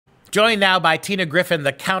Joined now by Tina Griffin,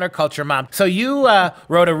 the counterculture mom. So you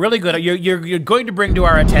wrote a really good, you're going to bring to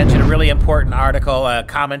our attention a really important article,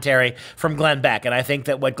 commentary from Glenn Beck. And I think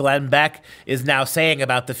that what Glenn Beck is now saying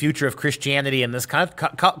about the future of Christianity in this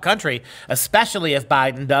country, especially if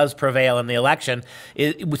Biden does prevail in the election,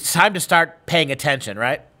 it's time to start paying attention,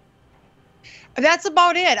 right? That's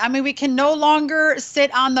about it. I mean, we can no longer sit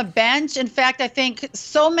on the bench. In fact, I think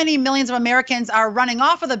so many millions of Americans are running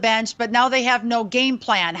off of the bench, but now they have no game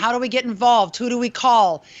plan. How do we get involved? Who do we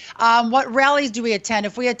call? What rallies do we attend?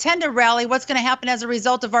 If we attend a rally, what's going to happen as a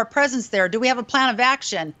result of our presence there? Do we have a plan of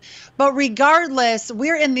action? But regardless,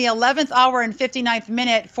 we're in the 11th hour and 59th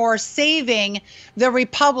minute for saving the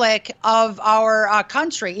republic of our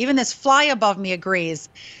country. Even this fly above me agrees.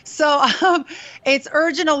 So it's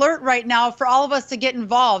urgent alert right now for all of us to get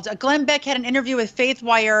involved. Glenn Beck had an interview with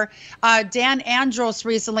FaithWire, Dan Andros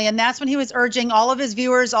recently, and that's when he was urging all of his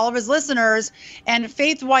viewers, all of his listeners, and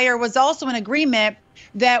FaithWire was also in agreement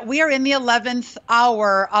that we are in the 11th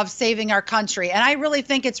hour of saving our country. And I really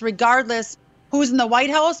think it's regardless who's in the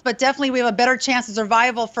White House, but definitely we have a better chance of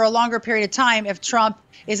survival for a longer period of time if Trump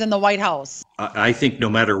is in the White House. I think no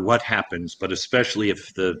matter what happens, but especially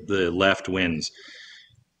if the left wins,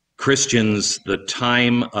 Christians, the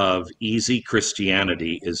time of easy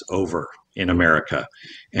Christianity is over in America.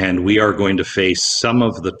 And we are going to face some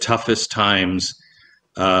of the toughest times,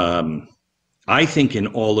 I think, in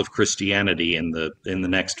all of Christianity in the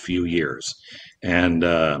next few years. And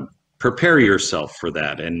prepare yourself for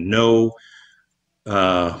that and know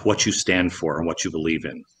what you stand for and what you believe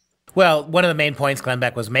in. Well, one of the main points Glenn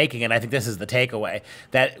Beck was making, and I think this is the takeaway,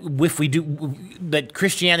 that if we do, that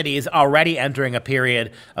Christianity is already entering a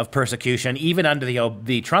period of persecution, even under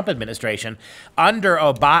the Trump administration. Under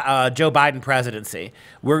Joe Biden presidency,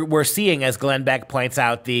 we're seeing, as Glenn Beck points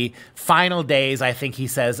out, the final days, I think he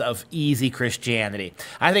says, of easy Christianity.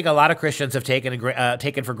 I think a lot of Christians have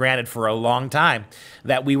taken for granted for a long time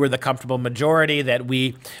that we were the comfortable majority, that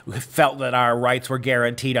we felt that our rights were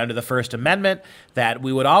guaranteed under the First Amendment, that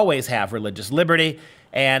we would always have religious liberty.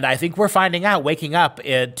 And I think we're finding out, waking up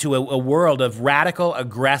to a world of radical,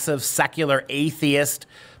 aggressive, secular, atheist,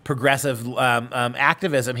 progressive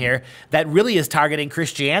activism here that really is targeting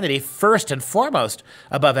Christianity first and foremost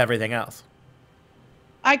above everything else.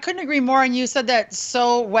 I couldn't agree more, and you said that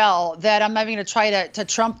so well that I'm not even going to try to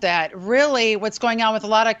trump that. Really, what's going on with a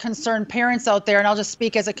lot of concerned parents out there, and I'll just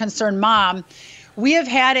speak as a concerned mom, we have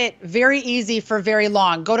had it very easy for very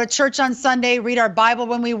long. Go to church on Sunday, read our Bible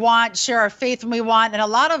when we want, share our faith when we want. And a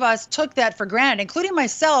lot of us took that for granted, including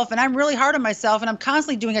myself. And I'm really hard on myself. And I'm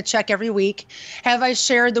constantly doing a check every week. Have I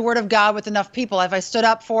shared the word of God with enough people? Have I stood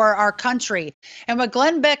up for our country? And what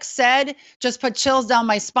Glenn Beck said just put chills down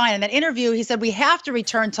my spine. In that interview, he said, we have to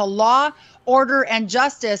return to law, order, and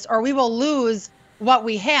justice, or we will lose what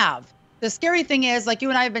we have. The scary thing is, like you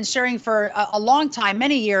and I have been sharing for a long time,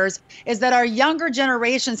 many years, is that our younger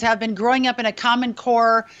generations have been growing up in a Common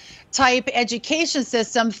Core type education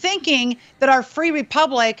system, thinking that our free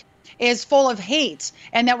republic is full of hate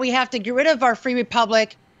and that we have to get rid of our free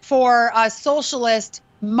republic for a socialist,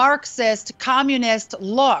 Marxist, communist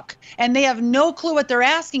look. And they have no clue what they're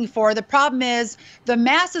asking for. The problem is the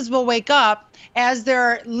masses will wake up as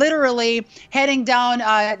they're literally heading down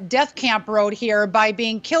death camp road here by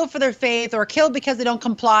being killed for their faith or killed because they don't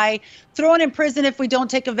comply, thrown in prison if we don't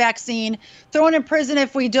take a vaccine, thrown in prison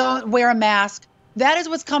if we don't wear a mask. That is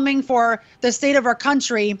what's coming for the state of our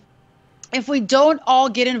country if we don't all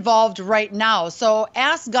get involved right now. So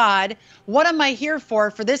ask God, what am I here for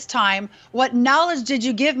this time? What knowledge did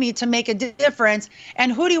you give me to make a difference?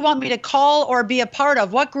 And who do you want me to call or be a part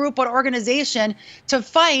of? What group, what organization to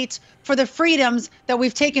fight for the freedoms that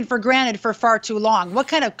we've taken for granted for far too long? What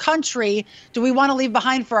kind of country do we want to leave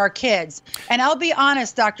behind for our kids? And I'll be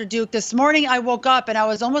honest, Dr. Duke, this morning I woke up and I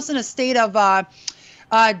was almost in a state of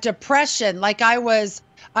depression, like I was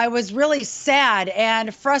really sad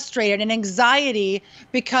and frustrated and anxiety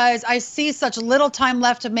because I see such little time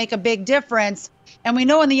left to make a big difference. And we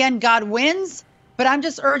know in the end God wins, but I'm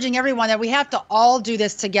just urging everyone that we have to all do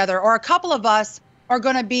this together, or a couple of us are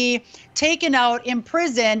going to be taken out,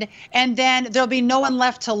 imprisoned, and then there'll be no one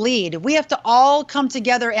left to lead. We have to all come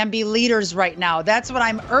together and be leaders right now. That's what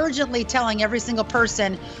I'm urgently telling every single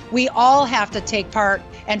person. We all have to take part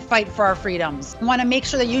and fight for our freedoms. I want to make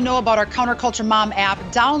sure that you know about our Counterculture Mom app.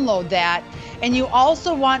 Download that. And you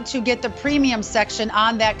also want to get the premium section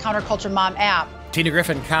on that Counterculture Mom app. Tina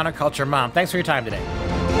Griffin, Counterculture Mom. Thanks for your time today.